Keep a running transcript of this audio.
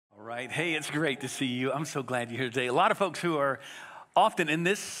right. Hey, it's great to see you. I'm so glad you're here today. A lot of folks who are often in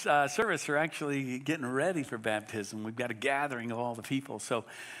this service are actually getting ready for baptism. We've got a gathering of all the people. So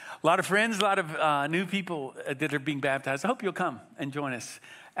a lot of friends, a lot of new people that are being baptized. I hope you'll come and join us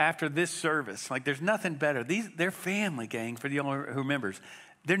after this service. Like, there's nothing better. They're family, gang, for you who are members.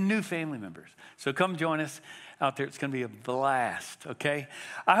 They're new family members. So come join us out there. It's going to be a blast, okay?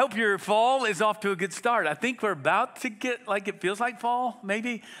 I hope your fall is off to a good start. I think we're about to get, like, it feels like fall,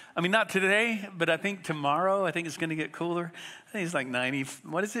 maybe. I mean, not today, but I think tomorrow, I think it's going to get cooler. I think it's like 90,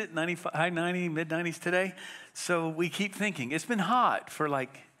 what is it, 95, high 90, mid-90s today. So we keep thinking. It's been hot for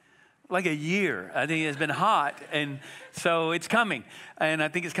like a year. I think it's been hot, and so it's coming, and I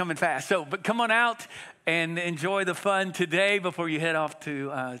think it's coming fast. So, but come on out and enjoy the fun today before you head off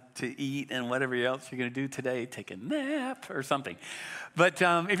to eat and whatever else you're going to do today. Take a nap or something. But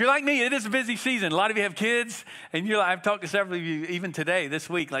if you're like me, it is a busy season. A lot of you have kids, and I've talked to several of you even today, this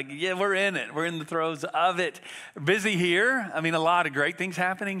week. Like, yeah, we're in it. We're in the throes of it. Busy here. I mean, a lot of great things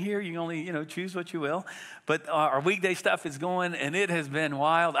happening here. You can only, choose what you will. But our weekday stuff is going, and it has been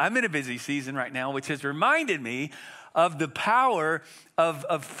wild. I'm in a busy season right now, which has reminded me of the power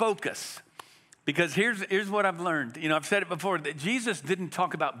of focus. Because here's what I've learned. I've said it before, that Jesus didn't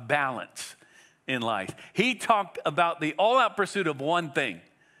talk about balance in life. He talked about the all-out pursuit of one thing.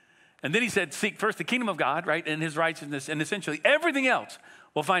 And then he said, seek first the kingdom of God, right, and his righteousness, and essentially everything else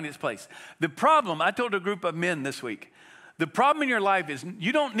will find its place. The problem, I told a group of men this week, the problem in your life is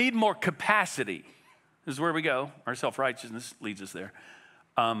you don't need more capacity. This is where we go. Our self-righteousness leads us there.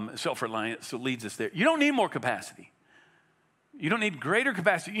 Self-reliance leads us there. You don't need more capacity. You don't need greater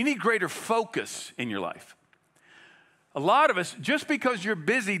capacity. You need greater focus in your life. A lot of us, just because you're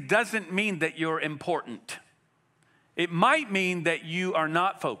busy doesn't mean that you're important. It might mean that you are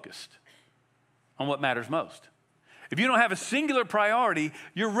not focused on what matters most. If you don't have a singular priority,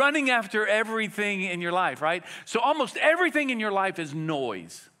 you're running after everything in your life, right? So almost everything in your life is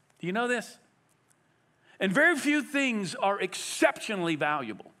noise. Do you know this? And very few things are exceptionally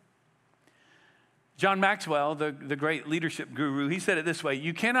valuable. John Maxwell, the great leadership guru, he said it this way: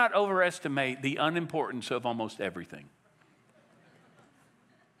 you cannot overestimate the unimportance of almost everything.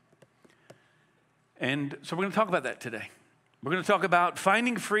 And so we're going to talk about that today. We're going to talk about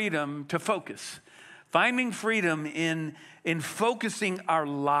finding freedom to focus, finding freedom in focusing our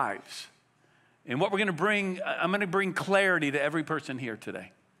lives. And what we're going to bring, I'm going to bring clarity to every person here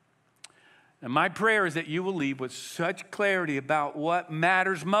today. And my prayer is that you will leave with such clarity about what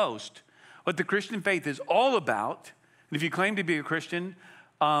matters most, what the Christian faith is all about. And if you claim to be a Christian,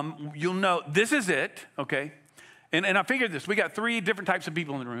 you'll know this is it, okay? And I figured this. We got three different types of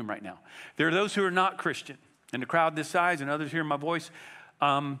people in the room right now. There are those who are not Christian. And the crowd this size and others hearing my voice,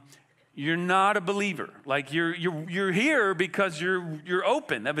 you're not a believer. Like you're here because you're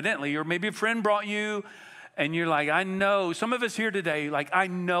open, evidently. Or maybe a friend brought you and you're like, I know. Some of us here today, like, I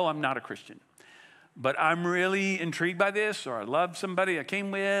know I'm not a Christian. But I'm really intrigued by this, or I love somebody I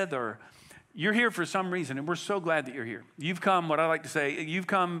came with, or you're here for some reason, and we're so glad that you're here. You've come, what I like to say, you've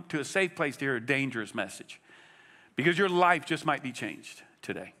come to a safe place to hear a dangerous message, because your life just might be changed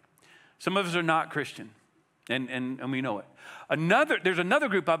today. Some of us are not Christian, and we know it. There's another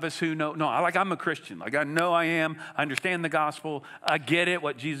group of us who know, no, I'm a Christian. Like, I know I am. I understand the gospel. I get it,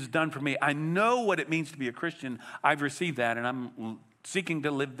 what Jesus has done for me. I know what it means to be a Christian. I've received that, and I'm seeking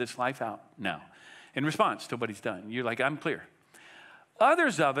to live this life out now in response to what he's done. You're like, I'm clear.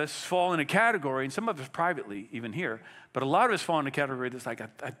 Others of us fall in a category, and some of us privately, even here, but a lot of us fall in a category that's like,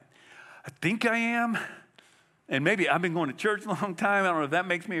 I think I am, and maybe I've been going to church a long time. I don't know if that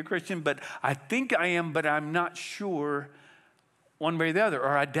makes me a Christian, but I think I am, but I'm not sure one way or the other,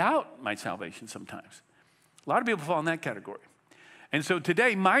 or I doubt my salvation sometimes. A lot of people fall in that category. And so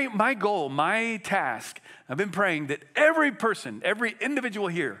today, my goal, my task, I've been praying that every person, every individual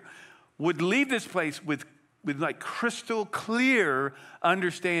here would leave this place with like crystal clear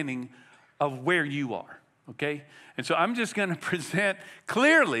understanding of where you are, okay? And so I'm just going to present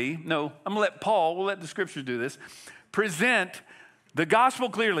clearly, I'm going to let Paul, we'll let the scriptures do this, present the gospel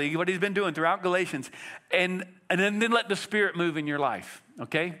clearly, what he's been doing throughout Galatians, and then let the Spirit move in your life,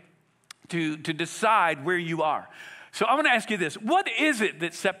 okay? To decide where you are. So I want to ask you this: what is it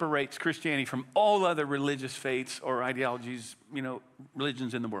that separates Christianity from all other religious faiths or ideologies,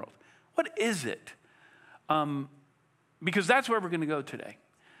 religions in the world? What is it? Because that's where we're going to go today.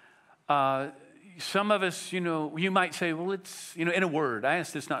 Some of us, you might say, well, it's, in a word. I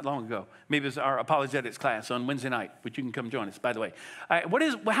asked this not long ago. Maybe it was our apologetics class on Wednesday night, but you can come join us, by the way.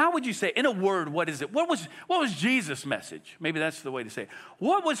 How would you say, in a word, what is it? What was Jesus' message? Maybe that's the way to say it.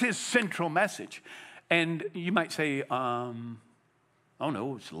 What was his central message? And you might say, Oh,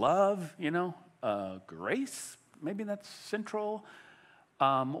 no, it's love, grace. Maybe that's central.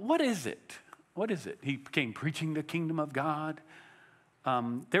 What is it? What is it? He came preaching the kingdom of God.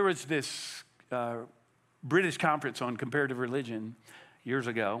 There was this British conference on comparative religion years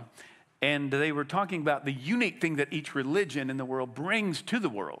ago, and they were talking about the unique thing that each religion in the world brings to the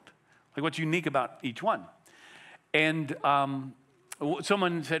world, like what's unique about each one. And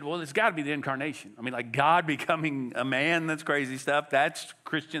someone said, well, it's got to be the incarnation. I mean, like God becoming a man, that's crazy stuff. That's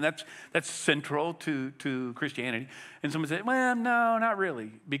Christian. That's central to Christianity. And someone said, well, no, not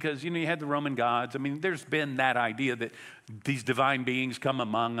really. Because, you had the Roman gods. I mean, there's been that idea that these divine beings come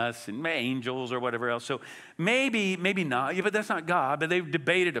among us and angels or whatever else. So maybe not. Yeah, but that's not God. But they've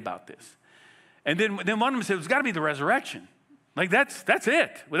debated about this. And then one of them said, it's got to be the resurrection. Like that's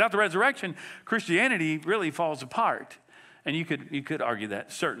it. Without the resurrection, Christianity really falls apart. And you could argue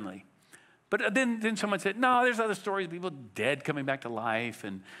that, certainly. But then someone said, no, there's other stories, people dead coming back to life.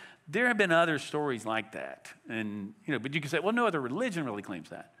 And there have been other stories like that. And, but you can say, well, no other religion really claims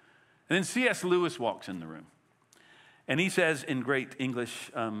that. And then C.S. Lewis walks in the room. And he says in great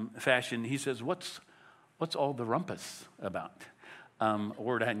English fashion, he says, what's all the rumpus about? A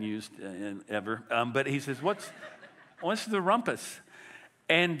word I hadn't used ever. But he says, what's the rumpus?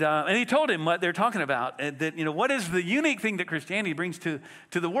 And he told him what they're talking about, that, what is the unique thing that Christianity brings to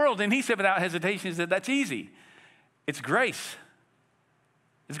the world? And he said without hesitation, he said, that's easy. It's grace.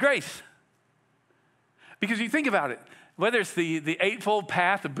 It's grace. Because you think about it, whether it's the Eightfold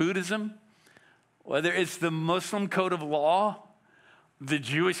Path of Buddhism, whether it's the Muslim code of law, the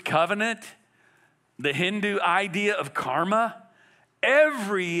Jewish covenant, the Hindu idea of karma,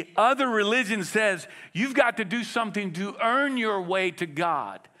 every other religion says you've got to do something to earn your way to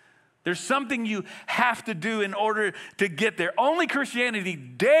God. There's something you have to do in order to get there. Only Christianity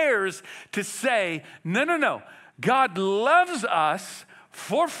dares to say, no. God loves us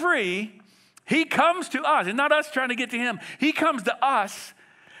for free. He comes to us, and not us trying to get to him. He comes to us,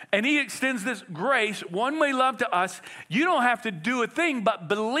 and he extends this grace, one-way love to us. You don't have to do a thing but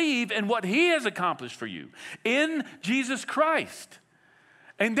believe in what he has accomplished for you in Jesus Christ.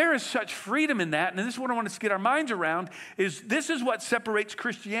 And there is such freedom in that, and this is what I want us to get our minds around, is this is what separates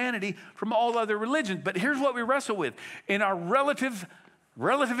Christianity from all other religions. But here's what we wrestle with. In our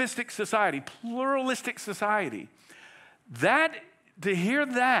relativistic society, pluralistic society, to hear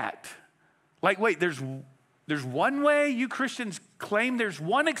that, like, wait, there's one way? You Christians claim there's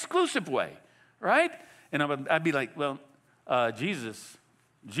one exclusive way, right? And I'd be like, well, Jesus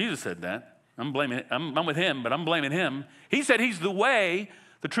said that. I'm with him, but I'm blaming him. He said he's the way,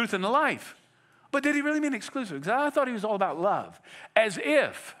 the truth, and the life. But did he really mean exclusive? Because I thought he was all about love. As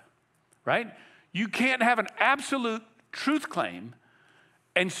if, right? You can't have an absolute truth claim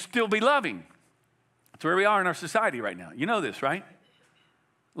and still be loving. That's where we are in our society right now. You know this, right?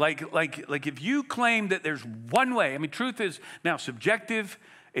 Like if you claim that there's one way, I mean, truth is now subjective.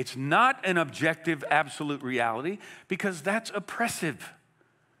 It's not an objective, absolute reality because that's oppressive.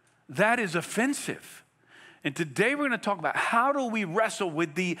 That is offensive. And today we're going to talk about how do we wrestle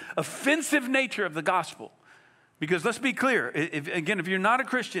with the offensive nature of the gospel. Because let's be clear, if you're not a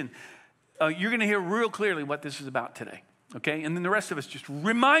Christian, you're going to hear real clearly what this is about today. Okay, and then the rest of us just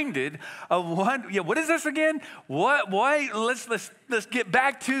reminded of what is this again? Why? Let's get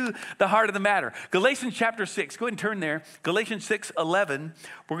back to the heart of the matter. Galatians chapter 6, go ahead and turn there. Galatians 6:11.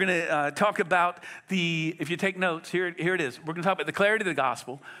 We're going to talk about if you take notes, here it is. We're going to talk about the clarity of the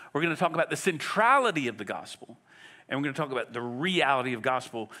gospel. We're going to talk about the centrality of the gospel. And we're going to talk about the reality of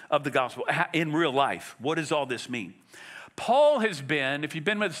the gospel in real life. What does all this mean? Paul has been, if you've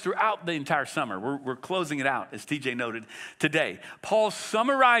been with us throughout the entire summer, we're closing it out, as TJ noted today. Paul's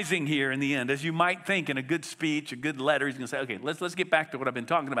summarizing here in the end, as you might think in a good speech, a good letter. He's going to say, okay, let's get back to what I've been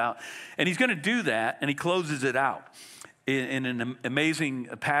talking about. And he's going to do that, and he closes it out in an amazing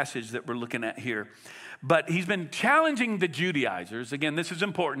passage that we're looking at here. But he's been challenging the Judaizers. Again, this is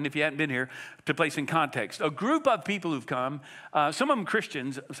important if you hadn't been here to place in context. A group of people who've come, some of them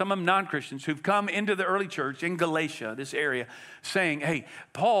Christians, some of them non-Christians, who've come into the early church in Galatia, this area, saying, hey,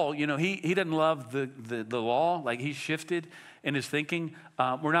 Paul, he doesn't love the law, like he's shifted in his thinking.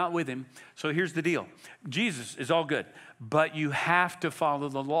 We're not with him. So here's the deal. Jesus is all good, but you have to follow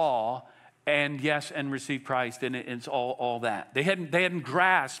the law and receive Christ, and it's all that. They hadn't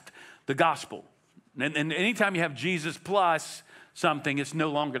grasped the gospel. And anytime you have Jesus plus something, it's no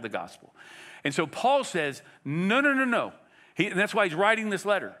longer the gospel. And so Paul says, no. And that's why he's writing this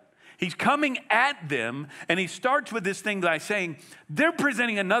letter. He's coming at them, and he starts with this thing by saying, they're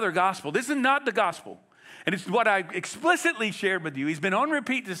presenting another gospel. This is not the gospel. And it's what I explicitly shared with you. He's been on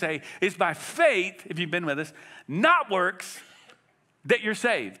repeat to say, it's by faith, if you've been with us, not works, that you're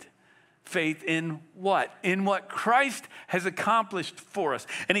saved. Faith in what? In what Christ has accomplished for us.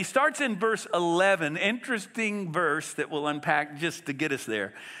 And he starts in verse 11, interesting verse that we'll unpack just to get us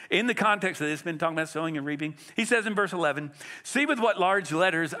there. In the context of this, been talking about sowing and reaping. He says in verse 11, see with what large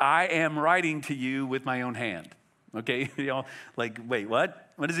letters I am writing to you with my own hand. Okay, like, wait, what?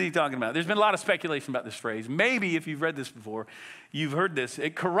 What is he talking about? There's been a lot of speculation about this phrase. Maybe if you've read this before, you've heard this.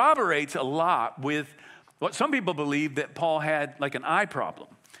 It corroborates a lot with what some people believe, that Paul had like an eye problem,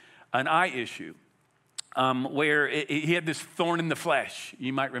 an eye issue, where he had this thorn in the flesh.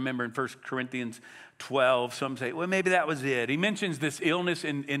 You might remember in 1 Corinthians 12, some say, well, maybe that was it. He mentions this illness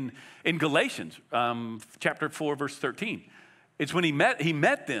in Galatians, chapter 4, verse 13. It's when he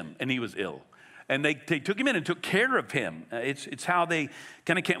met them and he was ill. And they took him in and took care of him. It's how they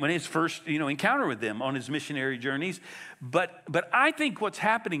kind of came, when his first encounter with them on his missionary journeys. But I think what's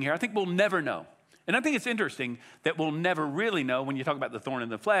happening here, I think we'll never know. And I think it's interesting that we'll never really know when you talk about the thorn in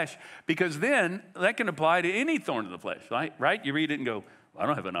the flesh, because then that can apply to any thorn in the flesh, right? You read it and go, well, I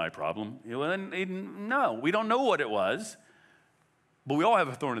don't have an eye problem. Well, no, we don't know what it was, but we all have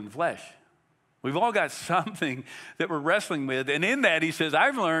a thorn in the flesh. We've all got something that we're wrestling with. And in that, he says,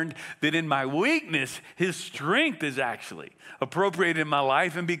 I've learned that in my weakness, his strength is actually appropriated in my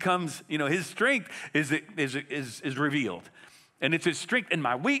life and becomes, his strength is revealed. And it's his strength in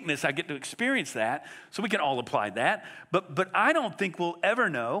my weakness, I get to experience that. So we can all apply that. But I don't think we'll ever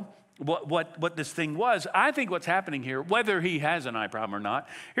know what this thing was. I think what's happening here, whether he has an eye problem or not,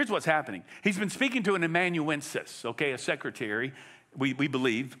 here's what's happening. He's been speaking to an amanuensis, a secretary, we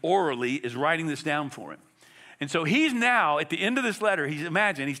believe, orally, is writing this down for him. And so he's now, at the end of this letter,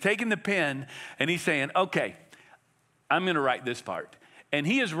 he's taking the pen and he's saying, okay, I'm going to write this part. And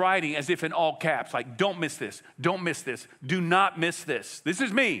he is writing as if in all caps, like, don't miss this, don't miss this, do not miss this. This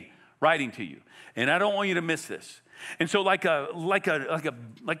is me writing to you, and I don't want you to miss this. And so like a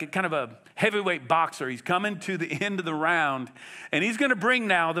kind of a heavyweight boxer, he's coming to the end of the round, and he's going to bring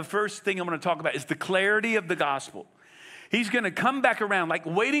now, the first thing I'm going to talk about is the clarity of the gospel. He's going to come back around, like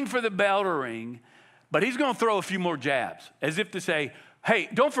waiting for the bell to ring, but he's going to throw a few more jabs, as if to say, hey,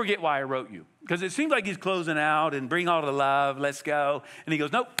 don't forget why I wrote you. Because it seems like he's closing out and bring all the love, let's go. And he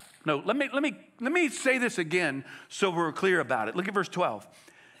goes, no, let me say this again so we're clear about it. Look at verse 12.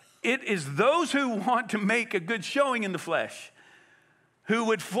 It is those who want to make a good showing in the flesh who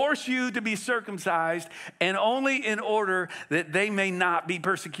would force you to be circumcised, and only in order that they may not be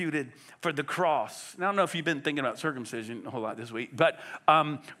persecuted for the cross. Now, I don't know if you've been thinking about circumcision a whole lot this week, but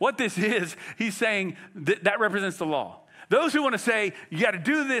what this is, he's saying that represents the law. Those who want to say, you got to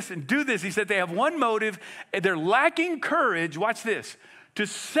do this and do this, he said they have one motive, and they're lacking courage, watch this, to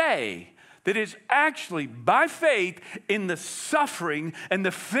say that it's actually by faith in the suffering and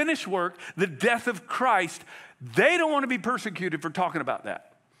the finished work, the death of Christ. They don't want to be persecuted for talking about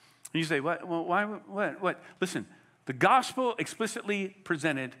that. And you say, what? Well, why? What? Listen, the gospel explicitly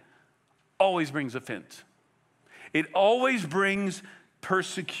presented always brings offense. It always brings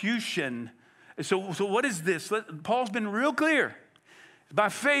persecution. So what is this? Paul's been real clear. By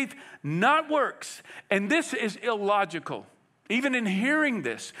faith, not works. And this is illogical. Even in hearing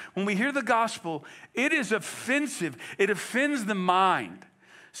this, when we hear the gospel, it is offensive. It offends the mind.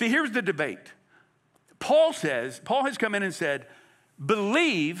 See, here's the debate. Paul has come in and said,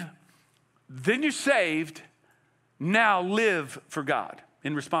 believe, then you're saved, now live for God,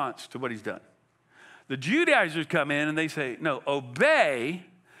 in response to what he's done. The Judaizers come in and they say, no, obey,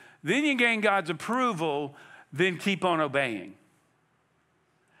 then you gain God's approval, then keep on obeying.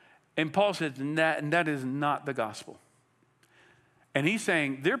 And Paul says, that is not the gospel. And he's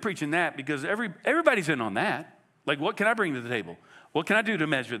saying they're preaching that because everybody's in on that. Like, what can I bring to the table? What can I do to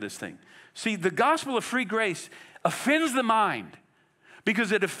measure this thing? See, the gospel of free grace offends the mind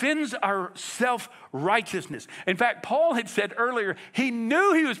because it offends our self-righteousness. In fact, Paul had said earlier, he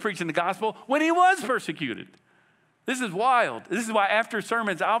knew he was preaching the gospel when he was persecuted. This is wild. This is why after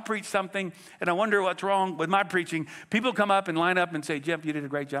sermons, I'll preach something and I wonder what's wrong with my preaching. People come up and line up and say, Jeff, you did a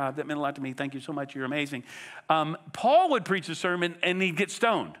great job. That meant a lot to me. Thank you so much. You're amazing. Paul would preach a sermon and he'd get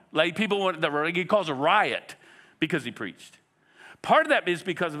stoned. Like he calls a riot because he preached. Part of that is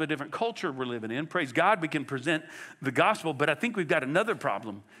because of a different culture we're living in. Praise God, we can present the gospel, but I think we've got another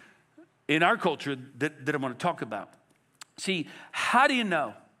problem in our culture that I want to talk about. See, how do you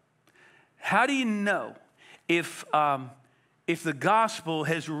know? How do you know if the gospel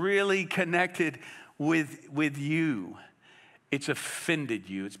has really connected with you? It's offended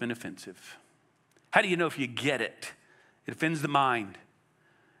you. It's been offensive. How do you know if you get it? It offends the mind.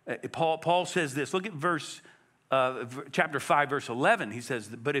 Paul says this. Look at chapter 5, verse 11. He says,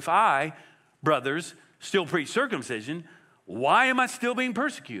 but if I, brothers, still preach circumcision, Why am I still being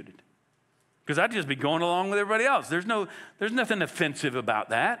persecuted? Because I'd just be going along with everybody else. There's nothing offensive about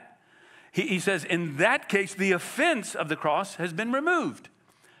that. He says, in that case, the offense of the cross has been removed.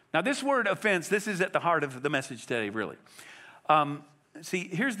 Now, this word offense, this is at the heart of the message today, really. See,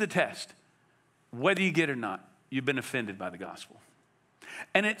 here's the test. Whether you get it or not, you've been offended by the gospel.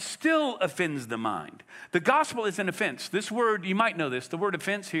 And it still offends the mind. The gospel is an offense. This word, you might know this, the word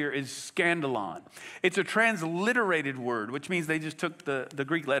offense here is scandalon. It's a transliterated word, which means they just took the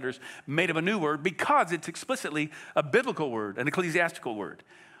Greek letters, made up a new word, because it's explicitly a biblical word, an ecclesiastical word.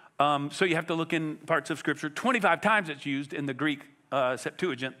 So you have to look in parts of Scripture. 25 times it's used in the Greek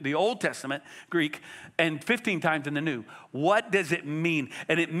Septuagint, the Old Testament Greek, and 15 times in the New. What does it mean?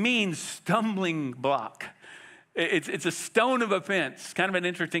 And it means stumbling block. It's a stone of offense, kind of an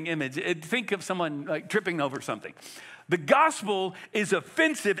interesting image. Think of someone like tripping over something. The gospel is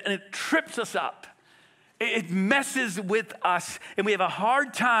offensive and it trips us up. It messes with us and we have a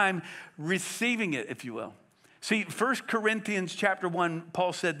hard time receiving it, if you will. See, 1 Corinthians chapter 1,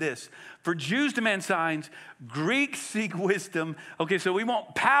 Paul said this, for Jews demand signs, Greeks seek wisdom. Okay, so we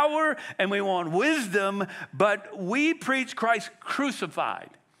want power and we want wisdom, but we preach Christ crucified.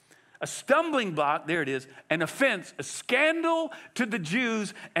 A stumbling block, there it is, an offense, a scandal to the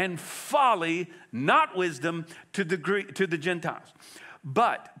Jews, and folly, not wisdom, to the Gentiles.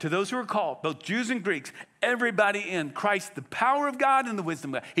 But to those who are called, both Jews and Greeks, everybody in Christ, the power of God and the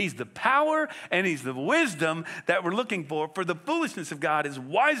wisdom of God. He's the power and he's the wisdom that we're looking for. For the foolishness of God is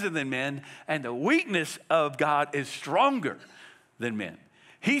wiser than men, and the weakness of God is stronger than men.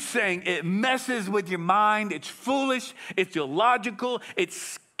 He's saying it messes with your mind. It's foolish. It's illogical. It's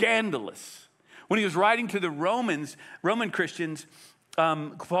scandalous. When he was writing to the Roman Christians,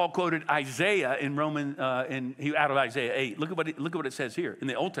 Paul quoted Isaiah out of Isaiah 8. Look at what it says here in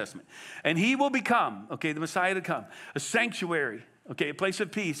the Old Testament. And he will become, okay, the Messiah to come, a sanctuary, okay, a place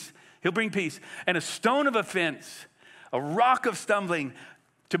of peace. He'll bring peace. And a stone of offense, a rock of stumbling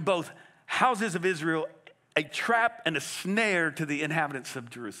to both houses of Israel, a trap and a snare to the inhabitants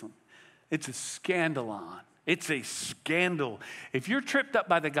of Jerusalem. It's a scandalon. It's a scandal. If you're tripped up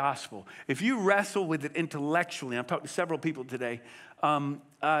by the gospel, if you wrestle with it intellectually, I've talked to several people today, and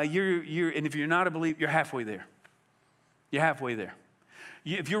if you're not a believer, you're halfway there. You're halfway there.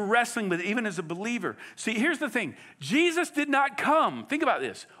 If you're wrestling with it, even as a believer, see, here's the thing. Jesus did not come. Think about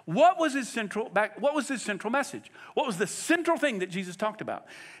this. What was his central message? What was the central thing that Jesus talked about?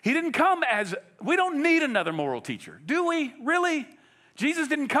 He didn't come as, we don't need another moral teacher. Do we? Really? Jesus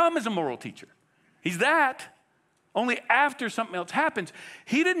didn't come as a moral teacher. He's that. Only after something else happens.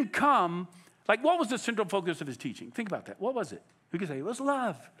 He didn't come, like what was the central focus of his teaching? Think about that. What was it? We could say it was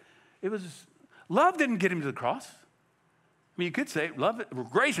love. Love didn't get him to the cross. I mean, you could say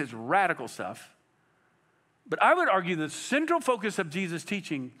grace is radical stuff. But I would argue the central focus of Jesus'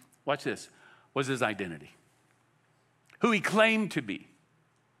 teaching, watch this, was his identity. Who he claimed to be.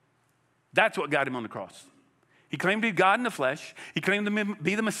 That's what got him on the cross. He claimed to be God in the flesh. He claimed to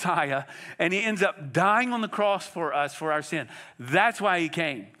be the Messiah. And he ends up dying on the cross for us, for our sin. That's why he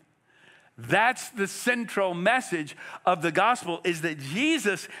came. That's the central message of the gospel, is that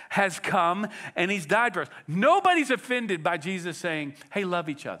Jesus has come and he's died for us. Nobody's offended by Jesus saying, hey, love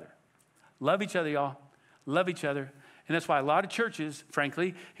each other. Love each other, y'all. Love each other. And that's why a lot of churches,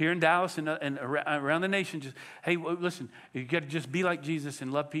 frankly, here in Dallas and around the nation, just, hey, listen, you got to just be like Jesus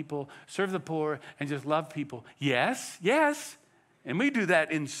and love people, serve the poor, and just love people. Yes, yes. And we do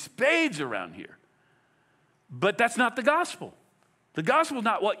that in spades around here. But that's not the gospel. The gospel is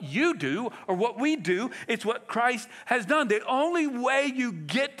not what you do or what we do. It's what Christ has done. The only way you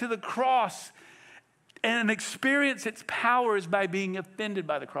get to the cross and experience its power is by being offended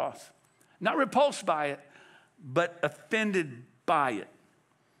by the cross. Not repulsed by it, but offended by it.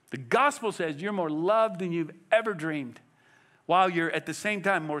 The gospel says you're more loved than you've ever dreamed, while you're at the same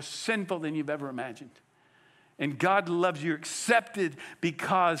time more sinful than you've ever imagined. And God loves you, accepted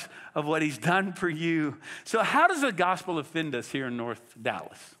because of what he's done for you. So how does the gospel offend us here in North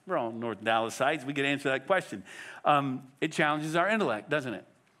Dallas? We're all North Dallas sites. We can answer that question. It challenges our intellect, doesn't it?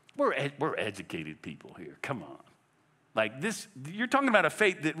 We're educated people here. Come on. Like this, you're talking about a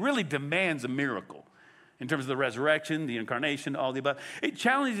faith that really demands a miracle. In terms of the resurrection, the incarnation, all the above. It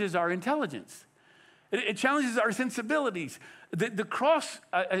challenges our intelligence. It challenges our sensibilities. The cross,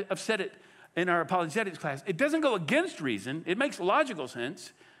 I've said it in our apologetics class, it doesn't go against reason. It makes logical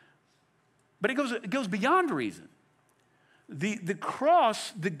sense, but it goes beyond reason. The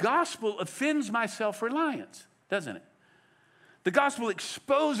cross, the gospel offends my self-reliance, doesn't it? The gospel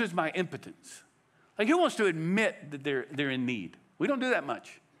exposes my impotence. Like, who wants to admit that they're in need? We don't do that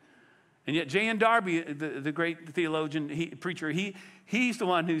much. And yet J.N. Darby, the great theologian, preacher, he's the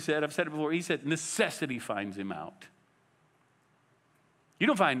one who said, I've said it before, he said, necessity finds him out. You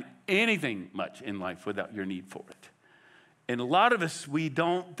don't find anything much in life without your need for it. And a lot of us, we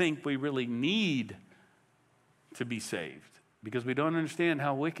don't think we really need to be saved because we don't understand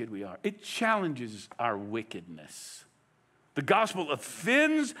how wicked we are. It challenges our wickedness. The gospel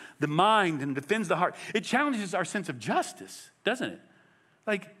offends the mind and defends the heart. It challenges our sense of justice, doesn't it?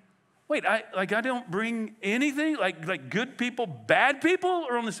 Like, wait, I don't bring anything? Like good people, bad people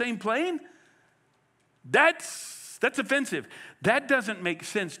are on the same plane? That's offensive. That doesn't make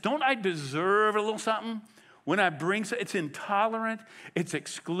sense. Don't I deserve a little something when I bring something? It's intolerant. It's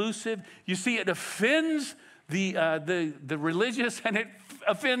exclusive. You see, it offends the religious and it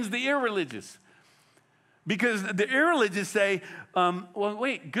offends the irreligious. Because the irreligious say, well,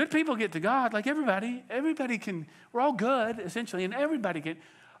 wait, good people get to God like everybody. Everybody can, we're all good, essentially, and everybody can.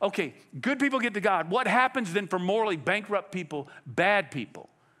 Okay, good people get to God. What happens then for morally bankrupt people, bad people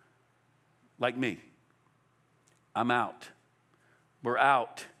like me? I'm out. We're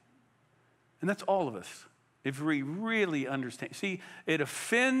out. And that's all of us, if we really understand. See, it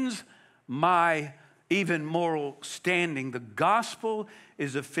offends my even moral standing. The gospel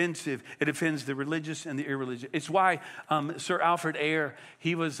is offensive. It offends the religious and the irreligious. It's why Sir Alfred Ayer,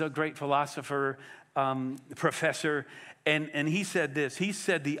 he was a great philosopher, professor, and he said this. He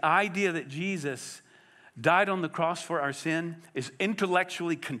said the idea that Jesus died on the cross for our sin is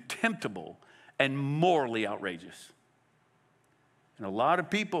intellectually contemptible and morally outrageous. And a lot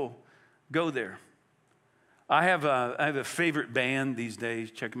of people go there. I have a favorite band these days.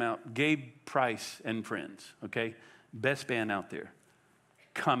 Check them out. Gabe Price and Friends, okay? Best band out there.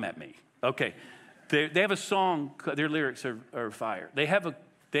 Come at me. Okay. They have a song, their lyrics are fire. They have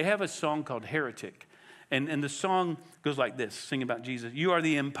a song called Heretic. And the song goes like this, sing about Jesus. You are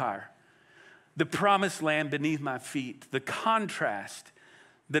the empire, the promised land beneath my feet, the contrast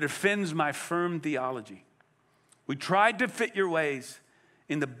that offends my firm theology. We tried to fit your ways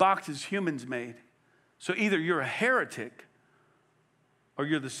in the boxes humans made. So either you're a heretic or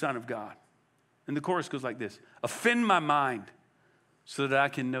you're the Son of God. And the chorus goes like this. Offend my mind so that I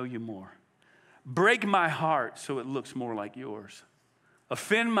can know you more. Break my heart so it looks more like yours.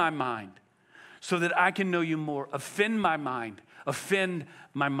 Offend my mind so that I can know you more. Offend my mind. Offend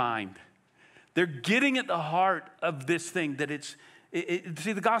my mind. They're getting at the heart of this thing that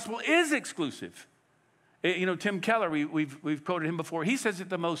see, the gospel is exclusive. Tim Keller, we've quoted him before. He says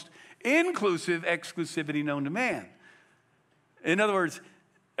it's the most inclusive exclusivity known to man. In other words,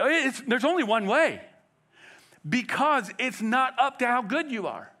 there's only one way because it's not up to how good you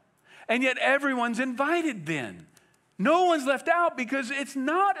are. And yet everyone's invited then. No one's left out because it's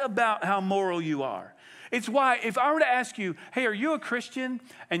not about how moral you are. It's why if I were to ask you, hey, are you a Christian?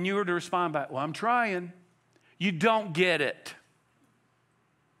 And you were to respond by, well, I'm trying. You don't get it.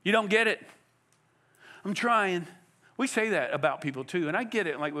 You don't get it. I'm trying. We say that about people too, and I get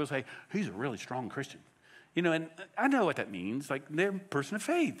it. Like we'll say, he's a really strong Christian. And I know what that means. Like they're a person of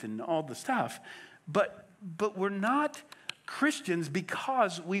faith and all the stuff. But we're not Christians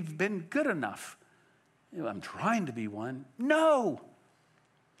because we've been good enough. I'm trying to be one. No.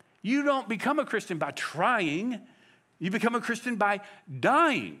 You don't become a Christian by trying. You become a Christian by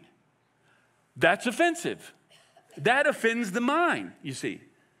dying. That's offensive. That offends the mind, you see.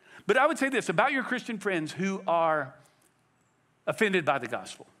 But I would say this about your Christian friends who are offended by the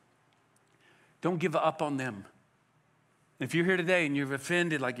gospel. Don't give up on them. If you're here today and you're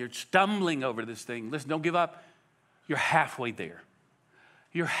offended, like you're stumbling over this thing, listen, don't give up. You're halfway there.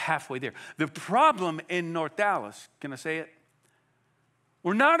 You're halfway there. The problem in North Dallas, can I say it?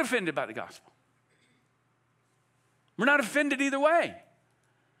 We're not offended by the gospel. We're not offended either way.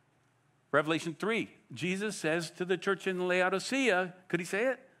 Revelation 3, Jesus says to the church in Laodicea, could he say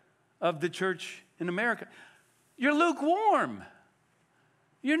it? Of the church in America, you're lukewarm.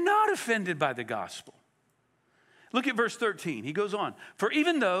 You're not offended by the gospel. Look at verse 13. He goes on. For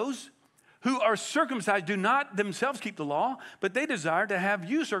even those who are circumcised do not themselves keep the law, but they desire to have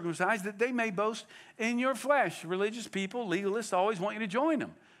you circumcised that they may boast in your flesh. Religious people, legalists, always want you to join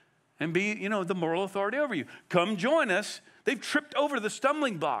them and be, the moral authority over you. Come join us. They've tripped over the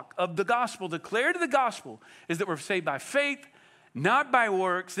stumbling block of the gospel. Declared to the gospel is that we're saved by faith, not by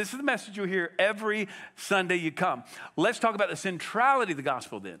works. This is the message you hear every Sunday you come. Let's talk about the centrality of the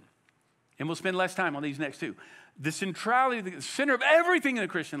gospel then. And we'll spend less time on these next two. The centrality, the center of everything in the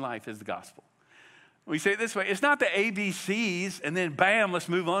Christian life is the gospel. We say it this way. It's not the ABCs and then bam, let's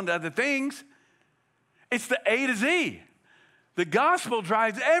move on to other things. It's the A to Z. The gospel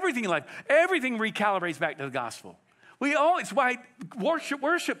drives everything in life. Everything recalibrates back to the gospel. It's why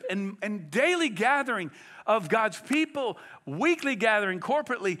worship and daily gathering of God's people, weekly gathering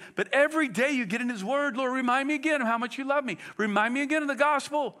corporately, but every day you get in his word. Lord, remind me again of how much you love me. Remind me again of the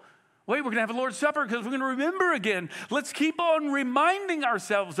gospel. Wait, we're going to have a Lord's Supper because we're going to remember again. Let's keep on reminding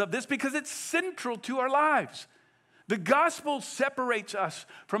ourselves of this because it's central to our lives. The gospel separates us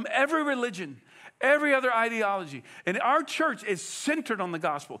from every religion, every other ideology. And our church is centered on the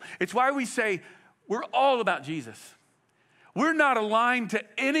gospel. It's why we say we're all about Jesus. We're not aligned to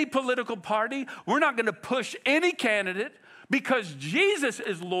any political party. We're not going to push any candidate because Jesus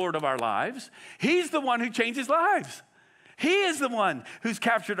is Lord of our lives. He's the one who changes lives. He is the one who's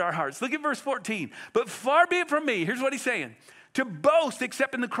captured our hearts. Look at verse 14. But far be it from me, here's what he's saying, to boast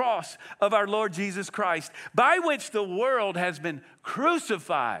except in the cross of our Lord Jesus Christ, by which the world has been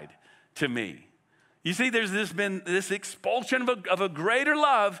crucified to me. You see, there's been this expulsion of a greater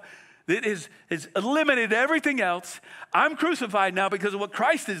love that has eliminated everything else. I'm crucified now because of what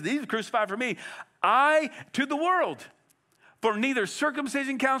Christ is. He's crucified for me. To the world. For neither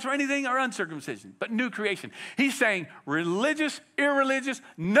circumcision counts for anything or uncircumcision, but new creation. He's saying religious, irreligious,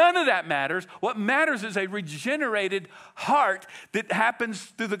 none of that matters. What matters is a regenerated heart that happens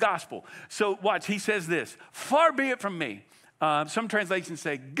through the gospel. So watch, he says this, far be it from me. Some translations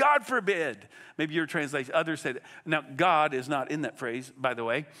say, God forbid. Maybe your translation, others say that. Now, God is not in that phrase, by the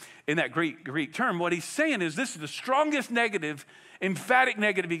way, in that Greek term. What he's saying is this is the strongest negative, emphatic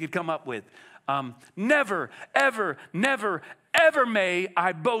negative he could come up with. Never, ever, never, ever may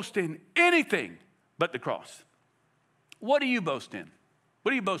I boast in anything but the cross. What do you boast in?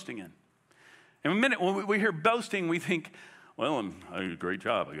 What are you boasting in? In a minute, when we hear boasting, we think, well, I did a great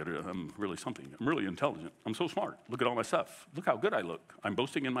job. I'm really something. I'm really intelligent. I'm so smart. Look at all my stuff. Look how good I look. I'm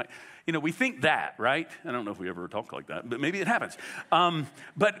boasting in my, we think that, right? I don't know if we ever talk like that, but maybe it happens.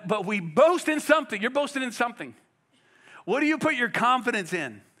 But we boast in something. You're boasting in something. What do you put your confidence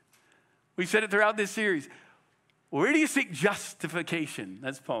in? We said it throughout this series. Where do you seek justification?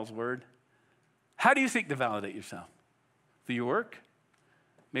 That's Paul's word. How do you seek to validate yourself? Through your work?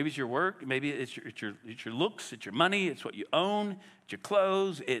 Maybe it's your work. Maybe it's your looks. It's your money. It's what you own. It's your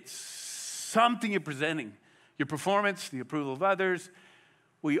clothes. It's something you're presenting. Your performance, the approval of others.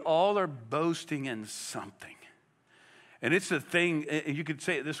 We all are boasting in something. And it's the thing, and you could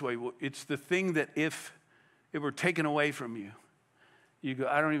say it this way, it's the thing that if it were taken away from you, you go,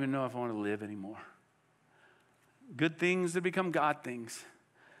 I don't even know if I want to live anymore. Good things that become God things.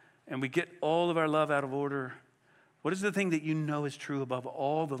 And we get all of our love out of order. What is the thing that you know is true above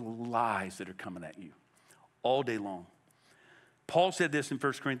all the lies that are coming at you all day long? Paul said this in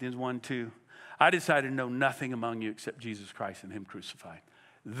 1 Corinthians 1:2. I decided to know nothing among you except Jesus Christ and him crucified.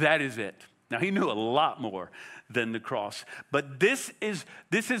 That is it. Now, he knew a lot more than the cross, but this is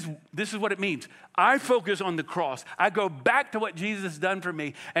what it means. I focus on the cross. I go back to what Jesus has done for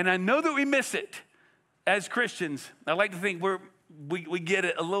me, and I know that we miss it as Christians. I like to think we get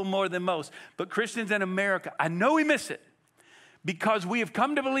it a little more than most, but Christians in America, I know we miss it because we have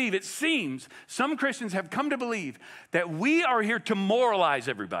come to believe, it seems, some Christians have come to believe that we are here to moralize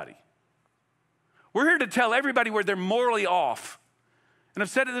everybody. We're here to tell everybody where they're morally off. And I've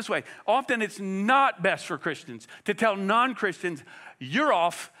said it this way, often it's not best for Christians to tell non-Christians, you're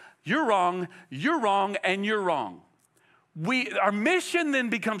off, you're wrong, and you're wrong. Our mission then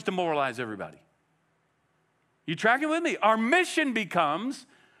becomes to moralize everybody. You tracking with me? Our mission becomes,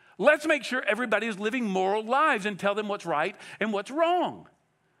 let's make sure everybody is living moral lives and tell them what's right and what's wrong.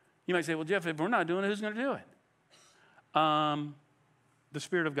 You might say, well, Jeff, if we're not doing it, who's going to do it? The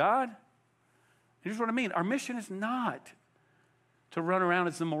Spirit of God. Here's what I mean. Our mission is not to run around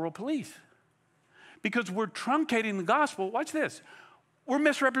as the moral police. Because we're truncating the gospel. Watch this. We're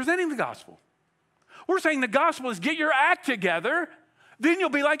misrepresenting the gospel. We're saying the gospel is get your act together, then you'll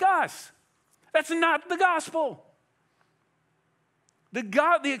be like us. That's not the gospel.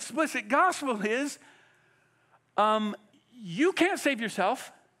 The explicit gospel is you can't save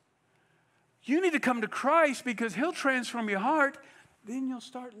yourself. You need to come to Christ because he'll transform your heart. Then you'll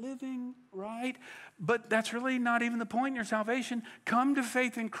start living right. But that's really not even the point in your salvation. Come to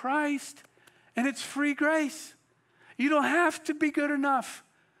faith in Christ, and it's free grace. You don't have to be good enough,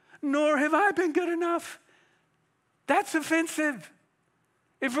 nor have I been good enough. That's offensive.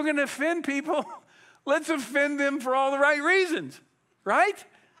 If we're going to offend people, let's offend them for all the right reasons, right?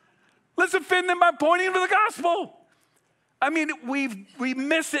 Let's offend them by pointing them to the gospel. I mean, we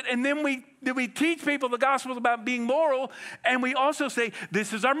miss it, and then we teach people the gospel is about being moral, and we also say,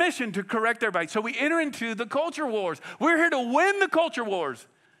 this is our mission, to correct everybody. So we enter into the culture wars. We're here to win the culture wars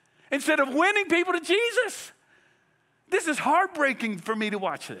instead of winning people to Jesus. This is heartbreaking for me to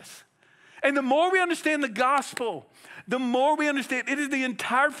watch this. And the more we understand the gospel, the more we understand it is the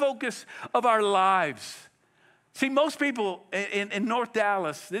entire focus of our lives. See, most people in North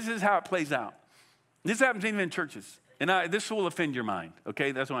Dallas, this is how it plays out. This happens even in churches. And this will offend your mind,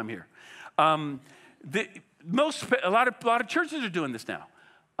 okay? That's why I'm here. A lot of churches are doing this now.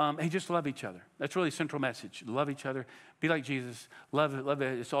 Hey, just love each other. That's really a central message. Love each other. Be like Jesus. Love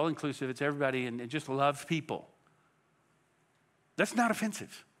it. It's all inclusive. It's everybody. And just love people. That's not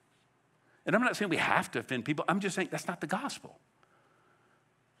offensive. And I'm not saying we have to offend people. I'm just saying that's not the gospel.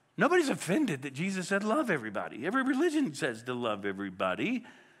 Nobody's offended that Jesus said love everybody. Every religion says to love everybody.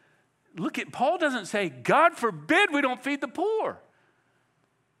 Look at, Paul doesn't say, God forbid we don't feed the poor.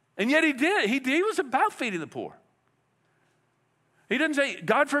 And yet he did. He was about feeding the poor. He doesn't say,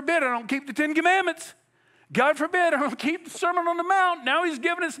 God forbid I don't keep the 10 Commandments. God forbid I don't keep the Sermon on the Mount. Now he's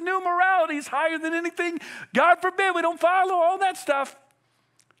given us new morality. He's higher than anything. God forbid we don't follow all that stuff.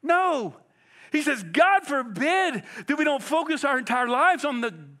 No. He says, God forbid that we don't focus our entire lives on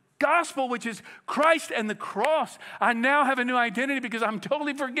the gospel, which is Christ and the cross. I now have a new identity because I'm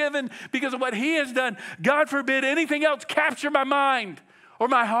totally forgiven because of what he has done. God forbid anything else capture my mind or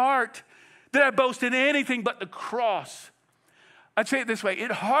my heart, that I boast in anything but the cross. I'd say it this way.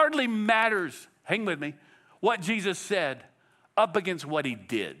 It hardly matters, hang with me, what Jesus said up against what he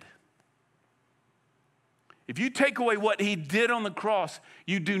did. If you take away what he did on the cross,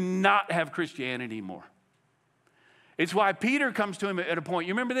 you do not have Christianity anymore. It's why Peter comes to him at a point.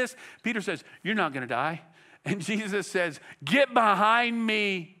 You remember this? Peter says, you're not going to die. And Jesus says, get behind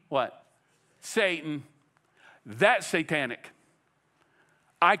me. What? Satan. That's satanic.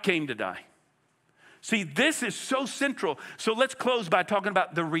 I came to die. See, this is so central. So let's close by talking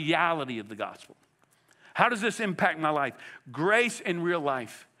about the reality of the gospel. How does this impact my life? Grace in real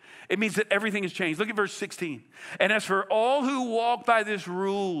life. It means that everything has changed. Look at verse 16. And as for all who walk by this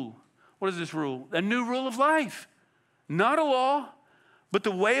rule, what is this rule? A new rule of life. Not a law, but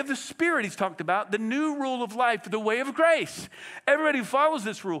the way of the Spirit he's talked about. The new rule of life, the way of grace. Everybody who follows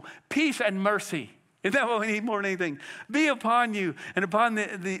this rule, peace and mercy. Isn't that what we need more than anything? Be upon you and upon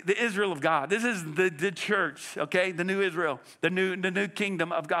the Israel of God. This is the church, okay? The new Israel, the new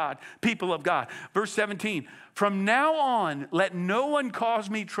kingdom of God, people of God. Verse 17, from now on, let no one cause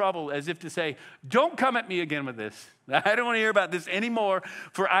me trouble, as if to say, don't come at me again with this. I don't want to hear about this anymore,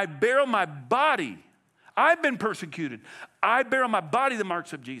 for I bear on my body. I've been persecuted. I bear on my body the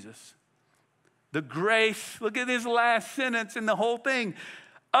marks of Jesus. The grace, look at this last sentence in the whole thing,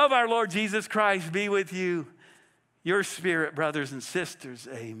 of our Lord Jesus Christ be with you. Your spirit, brothers and sisters.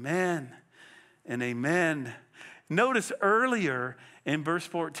 Amen and amen. Notice earlier in verse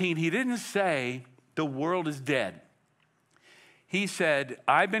 14, he didn't say the world is dead. He said,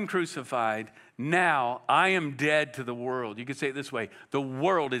 I've been crucified. Now I am dead to the world. You could say it this way. The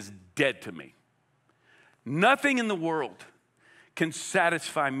world is dead to me. Nothing in the world can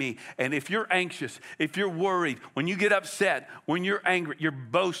satisfy me. And if you're anxious, if you're worried, when you get upset, when you're angry, you're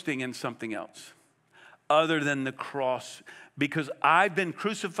boasting in something else other than the cross. Because I've been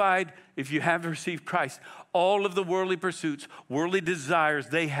crucified, if you have received Christ, all of the worldly pursuits, worldly desires,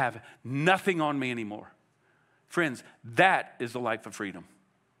 they have nothing on me anymore. Friends, that is the life of freedom.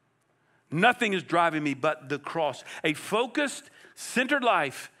 Nothing is driving me but the cross. A focused, centered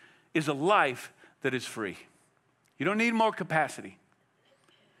life is a life that is free. You don't need more capacity.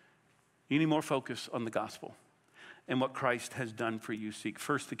 You need more focus on the gospel and what Christ has done for you. Seek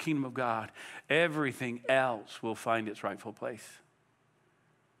first the kingdom of God. Everything else will find its rightful place.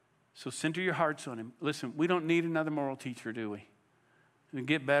 So center your hearts on him. Listen, we don't need another moral teacher, do we? To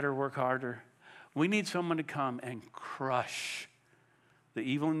get better, work harder. We need someone to come and crush the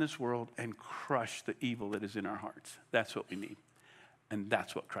evil in this world and crush the evil that is in our hearts. That's what we need. And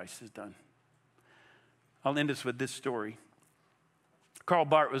that's what Christ has done. I'll end us with this story. Karl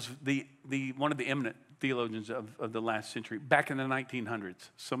Barth was one of the eminent theologians of the last century, back in the 1900s.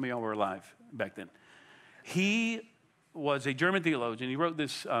 Some of y'all were alive back then. He was a German theologian. He wrote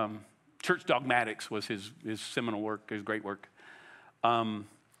this, Church Dogmatics was his seminal work, his great work.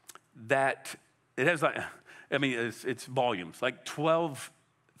 That it has it's volumes, like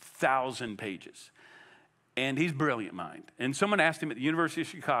 12,000 pages. And he's a brilliant mind. And someone asked him at the University of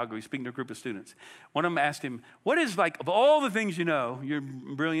Chicago, he's speaking to a group of students. One of them asked him, what is, like, of all the things you know, you're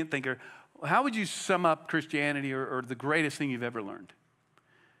a brilliant thinker, how would you sum up Christianity or the greatest thing you've ever learned?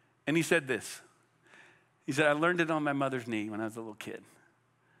 And he said this. He said, I learned it on my mother's knee when I was a little kid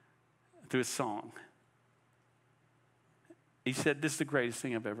through a song. He said, this is the greatest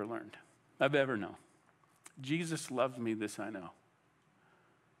thing I've ever learned, I've ever known. Jesus loved me, this I know,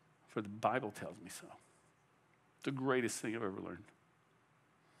 for the Bible tells me so. The greatest thing I've ever learned.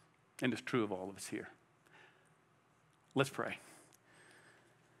 And it's true of all of us here. Let's pray.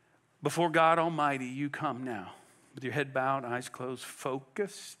 Before God Almighty, you come now with your head bowed, eyes closed,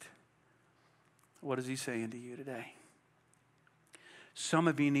 focused. What is he saying to you today? Some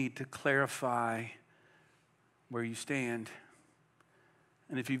of you need to clarify where you stand.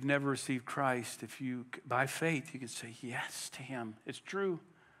 And if you've never received Christ, if you, by faith, you can say yes to him. It's true.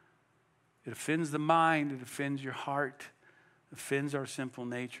 It offends the mind. It offends your heart. It offends our sinful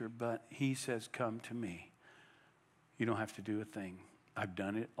nature. But he says, come to me. You don't have to do a thing. I've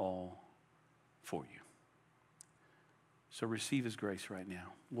done it all for you. So receive his grace right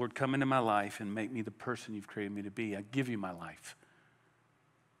now. Lord, come into my life and make me the person you've created me to be. I give you my life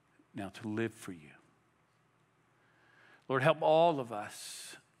now to live for you. Lord, help all of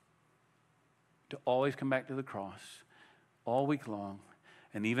us to always come back to the cross all week long.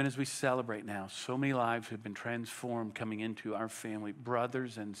 And even as we celebrate now, so many lives have been transformed coming into our family.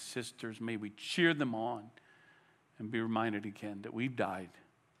 Brothers and sisters, may we cheer them on and be reminded again that we've died,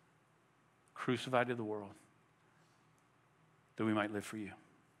 crucified to the world, that we might live for you.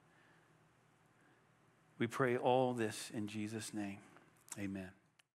 We pray all this in Jesus' name. Amen.